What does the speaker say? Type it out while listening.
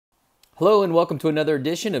Hello and welcome to another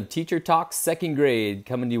edition of Teacher Talk Second Grade,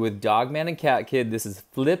 coming to you with Dogman and Cat Kid. This is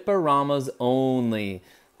Flip-O-Ramas only.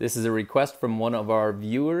 This is a request from one of our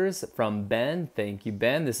viewers, from Ben. Thank you,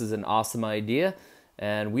 Ben. This is an awesome idea.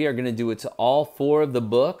 And we are going to do it to all four of the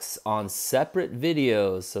books on separate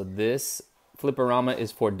videos. So this Flip-O-Rama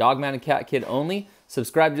is for Dogman and Cat Kid only.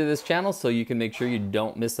 Subscribe to this channel so you can make sure you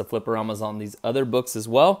don't miss the Flip-O-Ramas on these other books as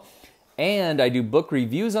well. And I do book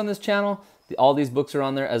reviews on this channel. All these books are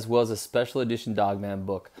on there, as well as a special edition Dogman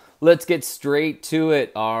book. Let's get straight to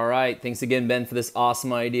it. All right. Thanks again, Ben, for this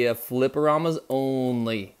awesome idea. Flip-O-Ramas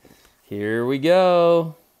only. Here we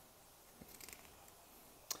go.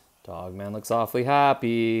 Dogman looks awfully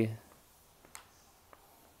happy.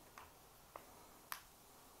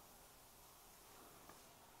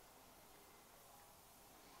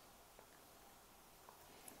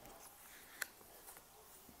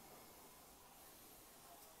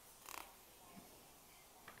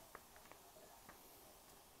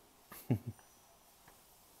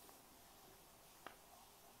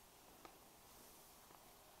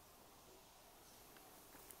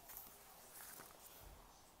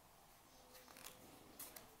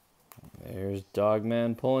 There's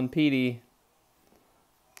Dogman pulling Petey,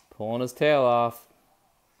 pulling his tail off.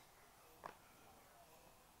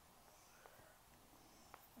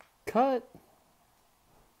 Cut.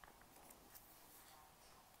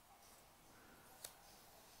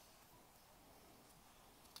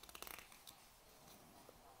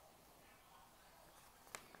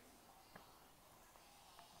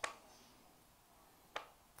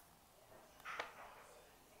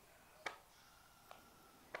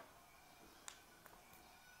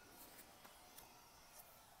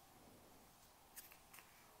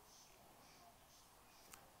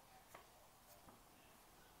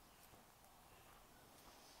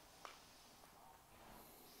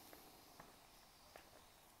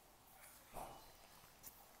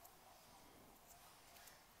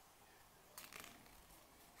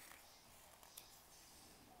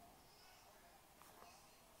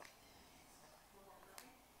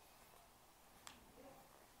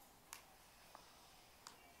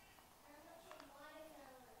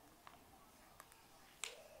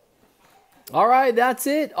 All right, that's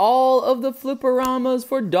it. All of the Flip-O-Ramas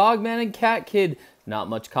for Dogman and Cat Kid. Not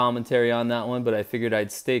much commentary on that one, but I figured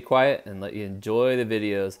I'd stay quiet and let you enjoy the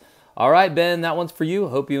videos. All right, Ben, that one's for you.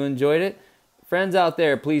 Hope you enjoyed it. Friends out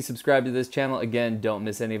there, please subscribe to this channel. Again, don't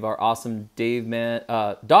miss any of our awesome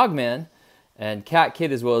Dogman and Cat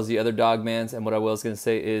Kid, as well as the other Dogmans. And what I was going to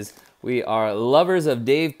say is we are lovers of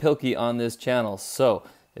Dave Pilkey on this channel. So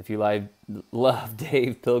if you love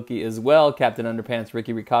Dave Pilkey as well, Captain Underpants,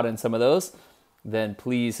 Ricky Ricotta, and some of those, then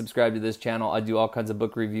please subscribe to this channel. I do all kinds of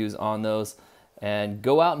book reviews on those. And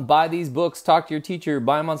go out and buy these books. Talk to your teacher.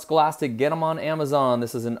 Buy them on Scholastic. Get them on Amazon.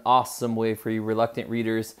 This is an awesome way for you reluctant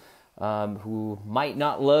readers who might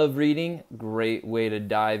not love reading. Great way to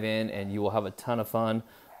dive in, and you will have a ton of fun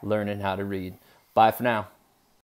learning how to read. Bye for now.